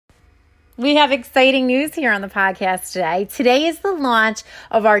We have exciting news here on the podcast today. Today is the launch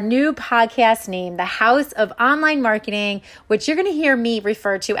of our new podcast name, The House of Online Marketing, which you're going to hear me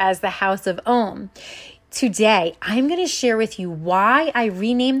refer to as the House of Om. Today, I'm going to share with you why I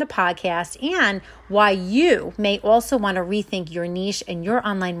renamed the podcast and why you may also want to rethink your niche and your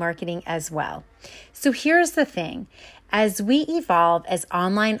online marketing as well. So here's the thing. As we evolve as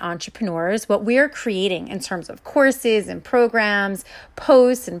online entrepreneurs, what we are creating in terms of courses and programs,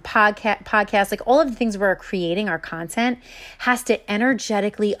 posts and podcasts, like all of the things we're creating, our content has to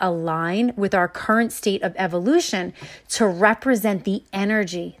energetically align with our current state of evolution to represent the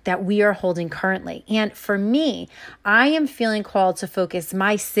energy that we are holding currently. And for me, I am feeling called to focus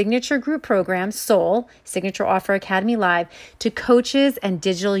my signature group program, Soul, Signature Offer Academy Live, to coaches and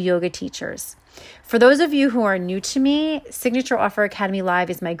digital yoga teachers. For those of you who are new to me, Signature Offer Academy Live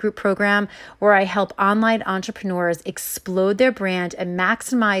is my group program where I help online entrepreneurs explode their brand and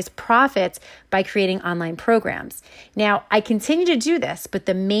maximize profits by creating online programs. Now, I continue to do this, but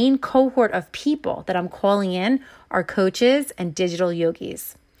the main cohort of people that I'm calling in are coaches and digital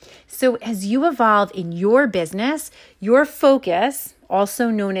yogis. So as you evolve in your business, your focus, also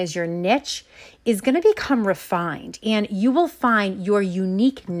known as your niche, is going to become refined, and you will find your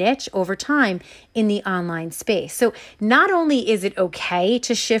unique niche over time in the online space. So not only is it okay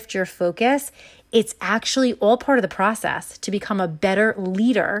to shift your focus, it's actually all part of the process to become a better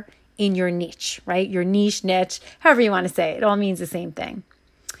leader in your niche, right? Your niche, however you want to say it, all means the same thing.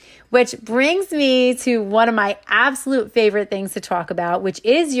 Which brings me to one of my absolute favorite things to talk about, which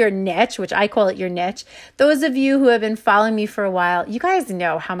is your niche, which I call it your niche. Those of you who have been following me for a while, you guys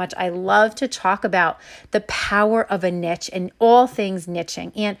know how much I love to talk about the power of a niche and all things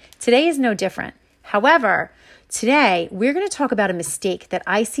niching. And today is no different. However, today we're going to talk about a mistake that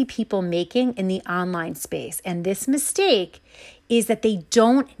I see people making in the online space. And this mistake is that they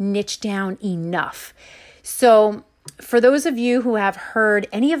don't niche down enough. So for those of you who have heard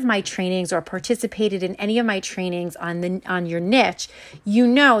any of my trainings or participated in any of my trainings on your niche, you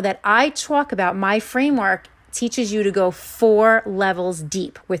know that I talk about my framework teaches you to go 4 levels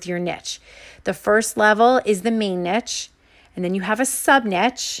deep with your niche. The first level is the main niche, and then you have a sub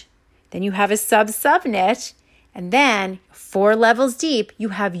niche, then you have a sub niche, and then 4 levels deep, you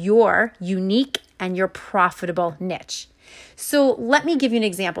have your unique and your profitable niche. So let me give you an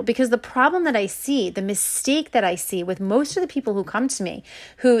example, because the problem that I see, the mistake that I see with most of the people who come to me,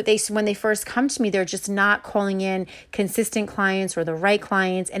 when they first come to me, they're just not calling in consistent clients or the right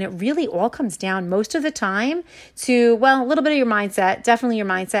clients. And it really all comes down most of the time to, well, a little bit of your mindset, definitely your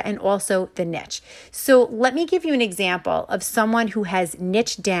mindset, and also the niche. So let me give you an example of someone who has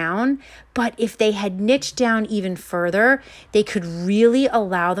niched down, but if they had niched down even further, they could really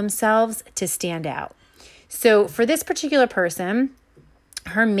allow themselves to stand out. So for this particular person,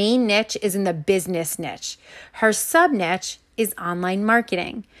 her main niche is in the business niche. Her sub niche is online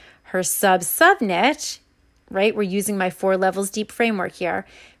marketing. Her sub niche, right? We're using my 4 levels deep framework here.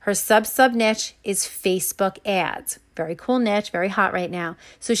 Her sub niche is Facebook ads. Very cool niche, very hot right now.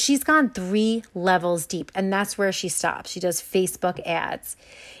 So she's gone 3 levels deep, and that's where she stops. She does Facebook ads.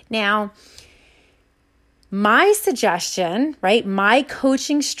 Now, my suggestion, right, my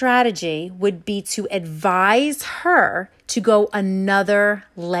coaching strategy would be to advise her to go another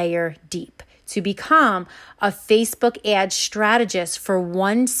layer deep, to become a Facebook ad strategist for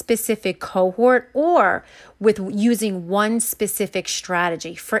one specific cohort or with using one specific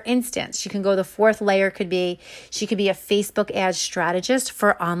strategy. For instance, she can go the 4th layer she could be a Facebook ad strategist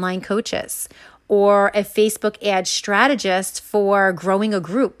for online coaches or a Facebook ad strategist for growing a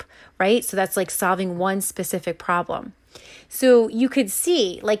group. Right? So that's like solving one specific problem. So you could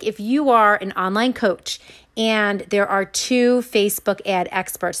see, like if you are an online coach and there are 2 Facebook ad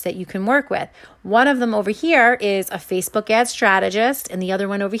experts that you can work with, one of them over here is a Facebook ad strategist and the other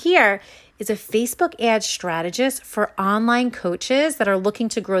one over here is a Facebook ad strategist for online coaches that are looking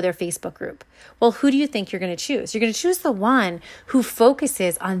to grow their Facebook group. Well, who do you think you're going to choose? You're going to choose the one who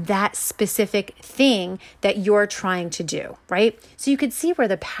focuses on that specific thing that you're trying to do, right? So you can see where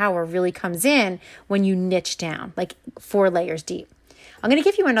the power really comes in when you niche down, like 4 layers deep. I'm going to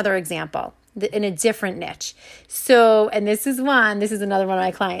give you another example in a different niche. So, and this is another one of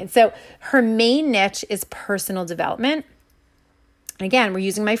my clients. So her main niche is personal development. Again, we're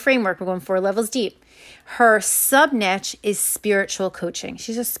using my framework. We're going 4 levels deep. Her sub niche is spiritual coaching.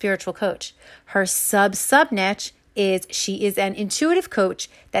 She's a spiritual coach. Her sub niche is she is an intuitive coach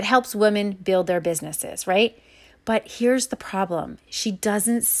that helps women build their businesses, right? But here's the problem. She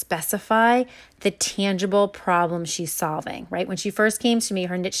doesn't specify the tangible problem she's solving, right? When she first came to me,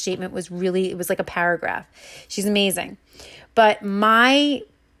 her niche statement was it was like a paragraph. She's amazing. But my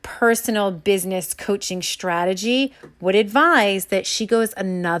personal business coaching strategy would advise that she goes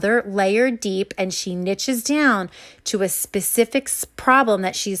another layer deep and she niches down to a specific problem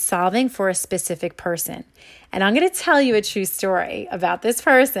that she's solving for a specific person. And I'm going to tell you a true story about this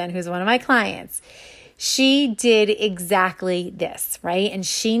person who's one of my clients. She did exactly this, right? And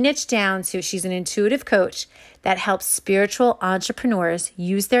she niched down to, she's an intuitive coach that helps spiritual entrepreneurs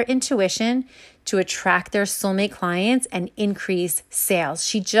use their intuition to attract their soulmate clients and increase sales.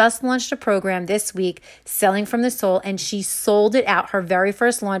 She just launched a program this week, Selling from the Soul, and she sold it out. Her very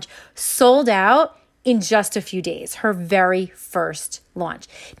first launch sold out in just a few days, her very first launch.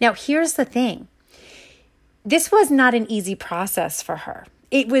 Now, here's the thing. This was not an easy process for her.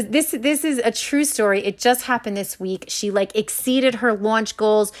 It was this is a true story. It just happened this week. She exceeded her launch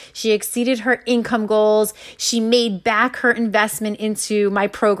goals. She exceeded her income goals. She made back her investment into my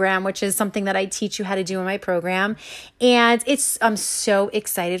program, which is something that I teach you how to do in my program. And I'm so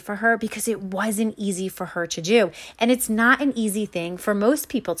excited for her because it wasn't easy for her to do. And it's not an easy thing for most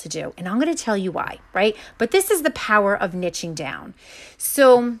people to do. And I'm going to tell you why, right? But this is the power of niching down.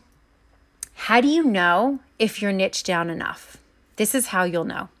 So how do you know if you're niched down enough? This is how you'll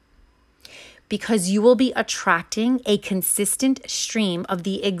know. Because you will be attracting a consistent stream of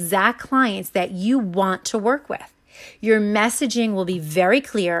the exact clients that you want to work with. Your messaging will be very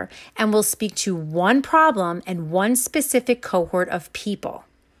clear and will speak to one problem and one specific cohort of people.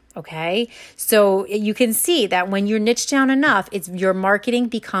 Okay? So you can see that when you're niched down enough, your marketing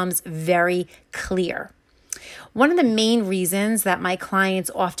becomes very clear. One of the main reasons that my clients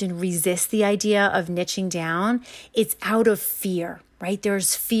often resist the idea of niching down, it's out of fear, right?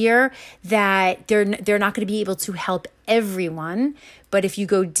 There's fear that they're not going to be able to help everyone. But if you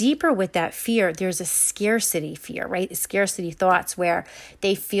go deeper with that fear, there's a scarcity fear, right? Scarcity thoughts where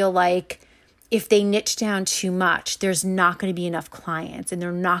they feel like if they niche down too much, there's not going to be enough clients and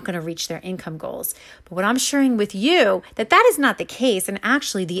they're not going to reach their income goals. But what I'm sharing with you, that is not the case. And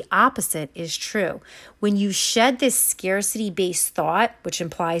actually the opposite is true. When you shed this scarcity-based thought, which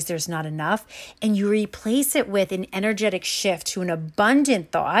implies there's not enough, and you replace it with an energetic shift to an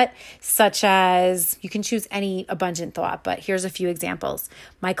abundant thought, such as, you can choose any abundant thought, but here's a few examples.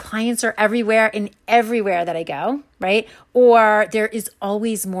 My clients are everywhere in everywhere that I go, right? Or there is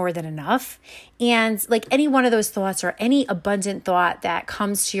always more than enough. And any one of those thoughts or any abundant thought that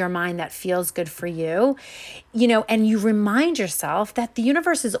comes to your mind that feels good for you, and you remind yourself that the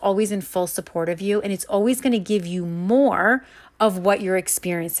universe is always in full support of you and it's always going to give you more of what you're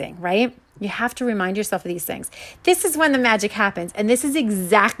experiencing, right? You have to remind yourself of these things. This is when the magic happens. And this is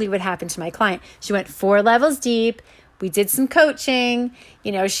exactly what happened to my client. She went 4 levels deep. We did some coaching.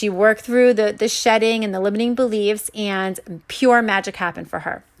 She worked through the shedding and the limiting beliefs, and pure magic happened for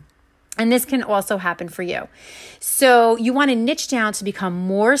her. And this can also happen for you. So you want to niche down to become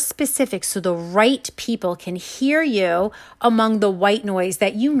more specific so the right people can hear you among the white noise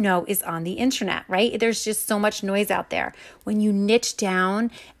that is on the internet, right? There's just so much noise out there. When you niche down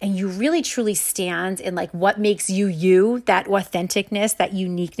and you really truly stand in what makes you, that authenticness, that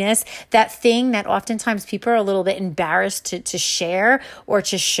uniqueness, that thing that oftentimes people are a little bit embarrassed to share or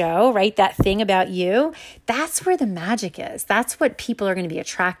to show, right? That thing about you, that's where the magic is. That's what people are going to be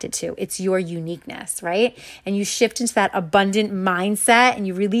attracted to. It's your uniqueness, right? And you shift into that abundant mindset and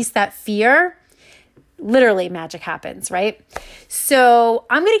you release that fear, literally magic happens, right? So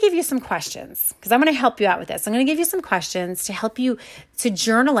I'm going to give you some questions because I'm going to help you out with this. I'm going to give you some questions to help you to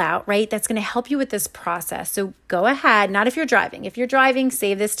journal out, right? That's going to help you with this process. So go ahead, not if you're driving. If you're driving,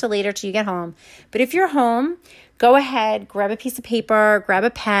 save this till later till you get home. But if you're home, go ahead, grab a piece of paper, grab a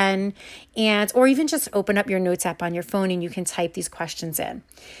pen, or even just open up your notes app on your phone and you can type these questions in.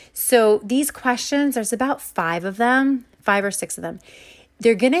 So these questions, there's about 5 of them, 5 or 6 of them.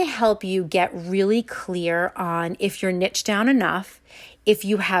 They're going to help you get really clear on if you're niched down enough, if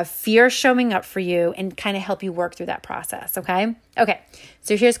you have fear showing up for you, and kind of help you work through that process, okay? Okay,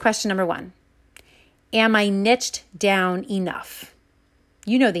 so here's question number 1. Am I niched down enough?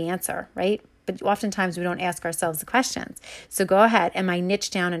 You know the answer, right? But oftentimes we don't ask ourselves the questions. So go ahead. Am I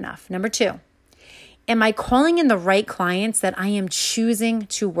niched down enough? Number 2, am I calling in the right clients that I am choosing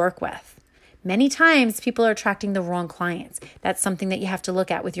to work with? Many times people are attracting the wrong clients. That's something that you have to look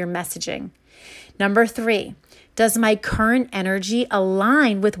at with your messaging. Number 3, does my current energy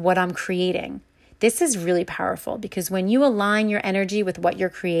align with what I'm creating? This is really powerful because when you align your energy with what you're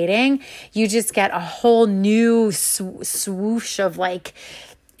creating, you just get a whole new swoosh of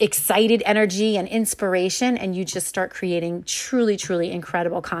excited energy and inspiration, and you just start creating truly, truly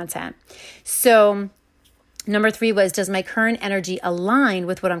incredible content. So number 3 was, does my current energy align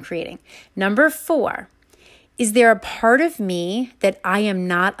with what I'm creating? Number 4, Is there a part of me that I am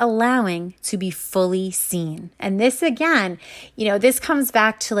not allowing to be fully seen? And this again, this comes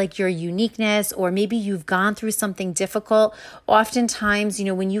back to like your uniqueness, or maybe you've gone through something difficult. Oftentimes,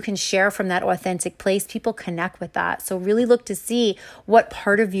 when you can share from that authentic place, people connect with that. So really look to see what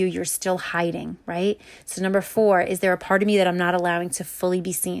part of you you're still hiding, right? So number 4, is there a part of me that I'm not allowing to fully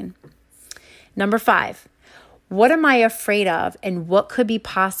be seen? Number 5, what am I afraid of, and what could be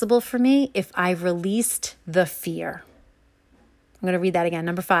possible for me if I released the fear? I'm going to read that again.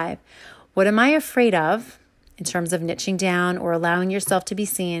 Number 5, what am I afraid of in terms of niching down or allowing yourself to be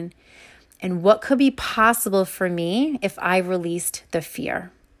seen? And what could be possible for me if I released the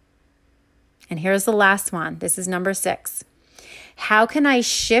fear? And here's the last one. This is number 6. How can I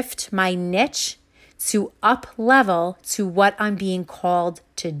shift my niche to up level to what I'm being called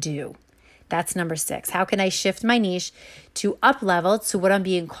to do? That's number 6. How can I shift my niche to up level to what I'm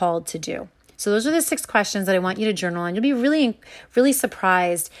being called to do? So those are the 6 questions that I want you to journal on. You'll be really, really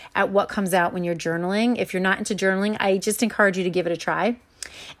surprised at what comes out when you're journaling. If you're not into journaling, I just encourage you to give it a try.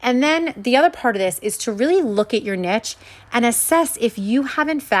 And then the other part of this is to really look at your niche and assess if you have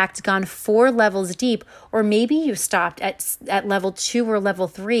in fact gone 4 levels deep, or maybe you stopped at level 2 or level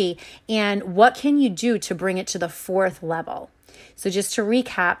 3, and what can you do to bring it to the 4th level? So just to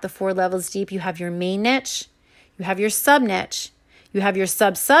recap, the 4 levels deep, you have your main niche, you have your sub niche, you have your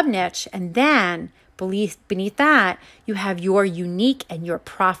sub niche, and then beneath that, you have your unique and your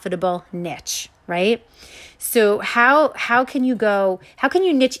profitable niche, right? So how can you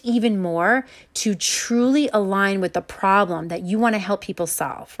niche even more to truly align with the problem that you want to help people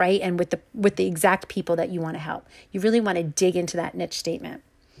solve, right? And with the exact people that you want to help. You really want to dig into that niche statement.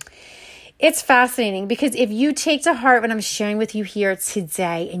 It's fascinating because if you take to heart what I'm sharing with you here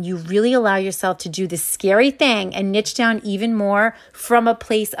today, and you really allow yourself to do the scary thing and niche down even more from a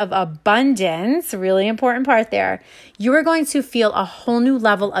place of abundance, really important part there, you are going to feel a whole new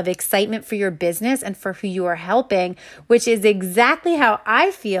level of excitement for your business and for who you are helping, which is exactly how I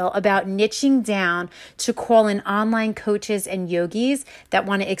feel about niching down to call in online coaches and yogis that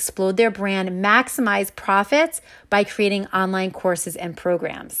want to explode their brand, maximize profits by creating online courses and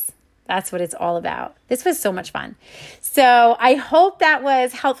programs. That's what it's all about. This was so much fun. So I hope that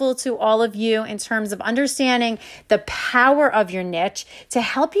was helpful to all of you in terms of understanding the power of your niche to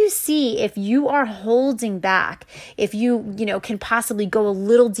help you see if you are holding back, if you can possibly go a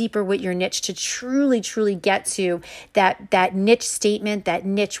little deeper with your niche to truly, truly get to that niche statement, that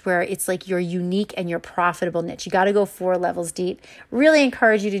niche where it's like your unique and your profitable niche. You got to go 4 levels deep. Really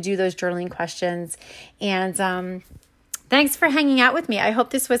encourage you to do those journaling questions. And thanks for hanging out with me. I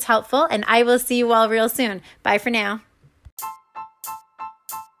hope this was helpful, and I will see you all real soon. Bye for now.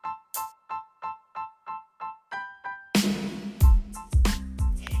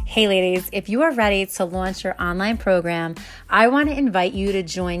 Hey ladies, if you are ready to launch your online program, I want to invite you to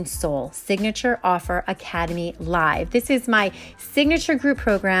join Soul, Signature Offer Academy Live. This is my signature group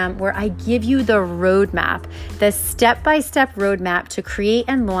program where I give you the roadmap, the step-by-step roadmap to create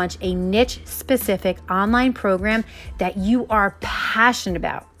and launch a niche-specific online program that you are passionate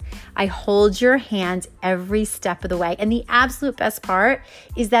about. I hold your hand every step of the way. And the absolute best part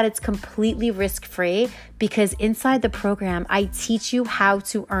is that it's completely risk-free because inside the program, I teach you how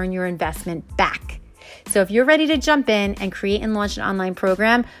to earn your investment back. So if you're ready to jump in and create and launch an online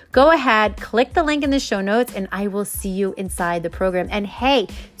program, go ahead, click the link in the show notes, and I will see you inside the program. And hey,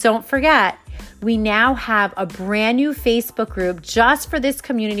 don't forget, we now have a brand new Facebook group just for this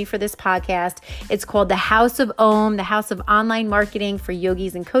community, for this podcast. It's called the House of Om, the House of Online Marketing for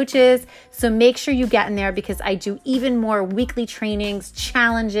Yogis and Coaches. So make sure you get in there because I do even more weekly trainings,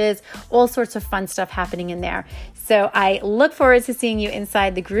 challenges, all sorts of fun stuff happening in there. So I look forward to seeing you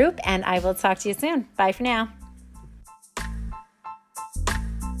inside the group, and I will talk to you soon. Bye for now.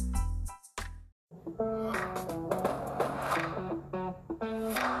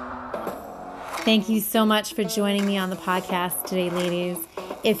 Thank you so much for joining me on the podcast today, ladies.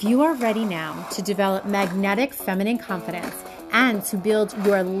 If you are ready now to develop magnetic feminine confidence and to build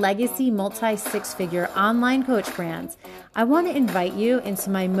your legacy multi-6-figure online coach brands, I want to invite you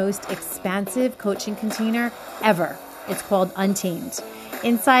into my most expansive coaching container ever. It's called Untamed.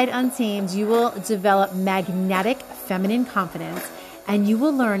 Inside Untamed, you will develop magnetic feminine confidence, and you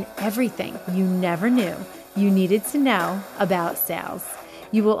will learn everything you never knew you needed to know about sales.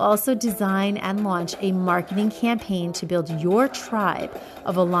 You will also design and launch a marketing campaign to build your tribe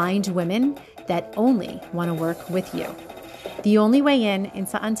of aligned women that only want to work with you. The only way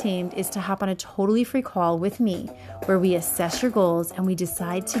into Untamed is to hop on a totally free call with me where we assess your goals and we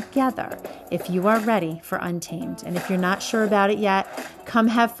decide together if you are ready for Untamed. And if you're not sure about it yet, come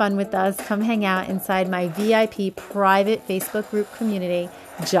have fun with us. Come hang out inside my VIP private Facebook group community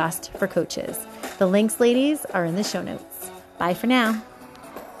just for coaches. The links, ladies, are in the show notes. Bye for now.